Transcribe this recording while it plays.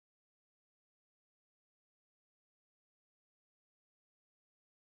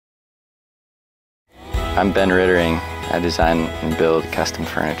I'm Ben Rittering. I design and build custom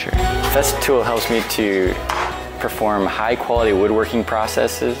furniture. Festool helps me to perform high quality woodworking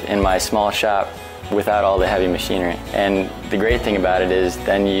processes in my small shop without all the heavy machinery. And the great thing about it is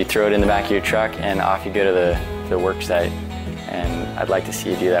then you throw it in the back of your truck and off you go to the work site. And I'd like to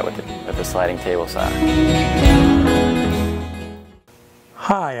see you do that with the sliding table saw.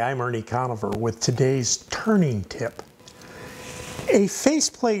 Hi, I'm Ernie Conover with today's turning tip. A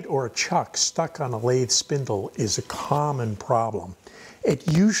faceplate or a chuck stuck on a lathe spindle is a common problem.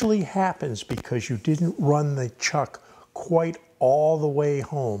 It usually happens because you didn't run the chuck quite all the way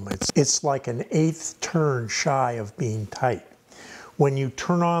home. It's like an eighth turn shy of being tight. When you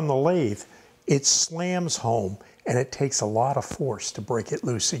turn on the lathe, it slams home and it takes a lot of force to break it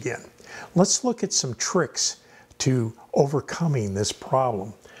loose again. Let's look at some tricks to overcoming this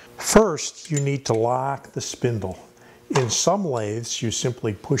problem. First, you need to lock the spindle. In some lathes, you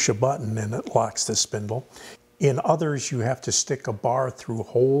simply push a button and it locks the spindle. In others, you have to stick a bar through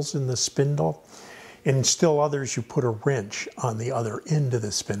holes in the spindle. In still others, you put a wrench on the other end of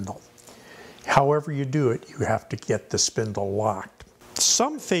the spindle. However you do it, you have to get the spindle locked.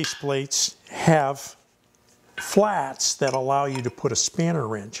 Some faceplates have flats that allow you to put a spanner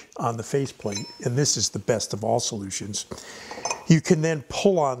wrench on the faceplate, and this is the best of all solutions. You can then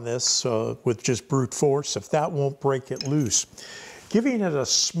pull on this with just brute force. If that won't break it loose, giving it a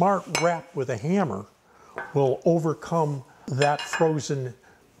smart rap with a hammer will overcome that frozen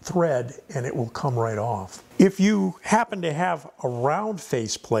thread and it will come right off. If you happen to have a round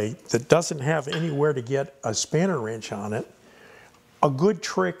faceplate that doesn't have anywhere to get a spanner wrench on it, a good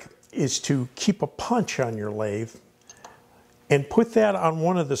trick is to keep a punch on your lathe and put that on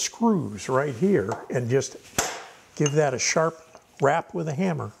one of the screws right here and just give that a sharp rap with a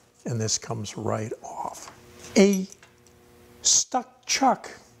hammer and this comes right off. A stuck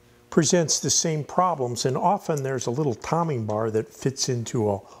chuck presents the same problems, and often there's a little timing bar that fits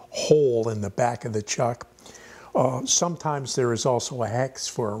into a hole in the back of the chuck. Sometimes there is also a hex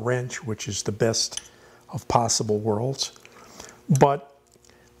for a wrench, which is the best of possible worlds. But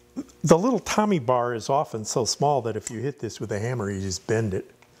the little Tommy bar is often so small that if you hit this with a hammer, you just bend it.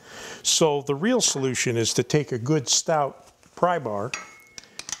 So the real solution is to take a good stout pry bar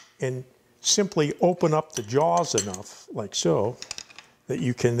and simply open up the jaws enough, like so, that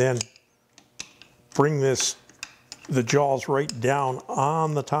you can then bring the jaws right down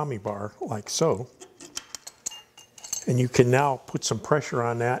on the Tommy bar, like so. And you can now put some pressure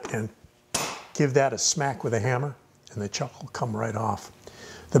on that and give that a smack with a hammer, and the chuck will come right off.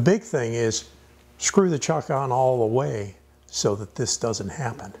 The big thing is screw the chuck on all the way so that this doesn't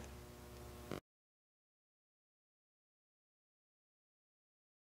happen.